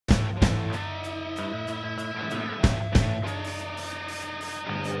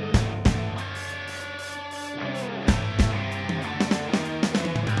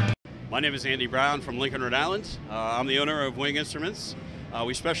name is Andy Brown from Lincoln, Rhode Island. I'm the owner of Wing Instruments.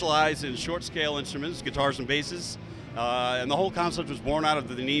 We specialize in short scale instruments, guitars and basses, and the whole concept was born out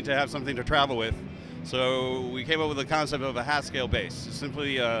of the need to have something to travel with. So we came up with the concept of a half scale bass. It's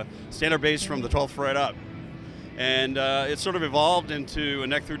simply a standard bass from the 12th fret up. And it sort of evolved into a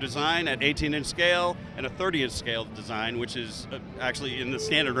neck through design at 18-inch scale and a 30-inch scale design, which is actually in the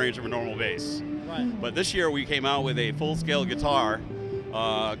standard range of a normal bass. Right. But this year we came out with a full scale guitar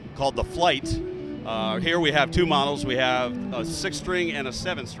called the Flight. Here we have two models. We have a 6-string and a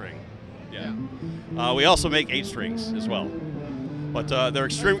 7-string. Yeah. We also make 8 strings as well. But they're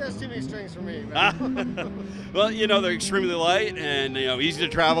extreme. That's too many strings for me. Well, you know, they're extremely light and easy to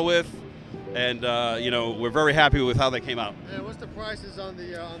travel with, and we're very happy with how they came out. And what's the prices on the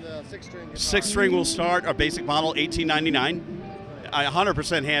 6-string guitar? 6-string will start our basic model $18.99. A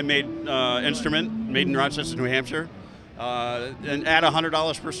 100% handmade instrument, made in Rochester, New Hampshire, and add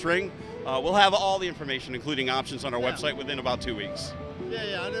 $100 per string. We'll have all the information, including options, on our website within about 2 weeks.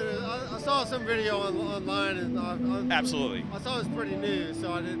 Yeah, I saw some video online, and absolutely. I saw it was pretty new,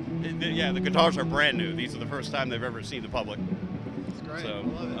 so I didn't. Yeah, the guitars are brand new. These are the first time they've ever seen the public. That's great. So, I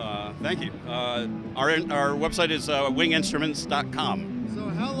love it. thank you. Our website is winginstruments.com. So,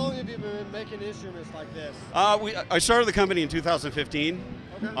 how long have you been making instruments like this? I started the company in 2015.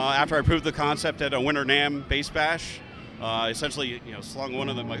 Okay. After I proved the concept at a Winter NAMM bass bash. Essentially, slung one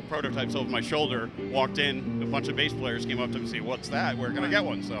of my prototypes over my shoulder, walked in, a bunch of bass players came up to me and said, "What's that? Where can I get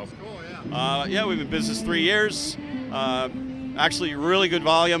one?" So, that's cool, yeah. Yeah, we've been in business 3 years. Actually, really good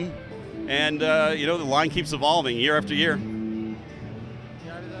volume, and the line keeps evolving year after year.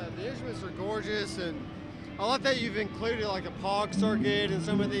 Yeah, the instruments are gorgeous, and I like that you've included like a POG circuit in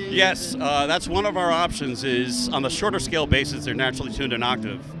some of these. Yes, that's one of our options. Is on the shorter scale basses, they're naturally tuned an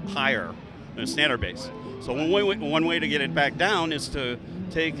octave higher than a standard bass. So one way to get it back down is to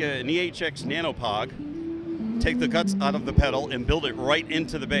take an EHX Nano POG, take the guts out of the pedal, and build it right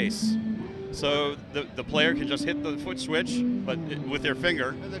into the bass. So the player can just hit the foot switch, but with their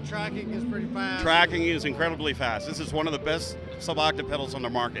finger. And the tracking is pretty fast. Tracking is incredibly fast. This is one of the best sub-octave pedals on the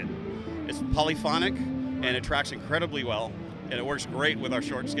market. It's polyphonic, and it tracks incredibly well, and it works great with our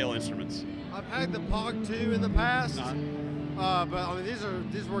short scale instruments. I've had the POG 2 in the past, but I mean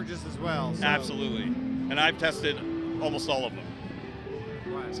these work just as well. So. Absolutely. And I've tested almost all of them.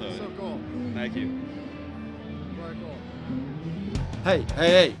 Right, so cool. Thank you. Very cool.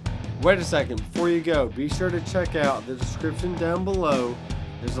 Hey, wait a second. Before you go, be sure to check out the description down below.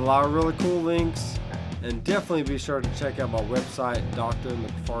 There's a lot of really cool links. And definitely be sure to check out my website,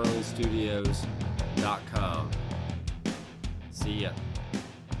 drmcfarlandstudios.com. See ya.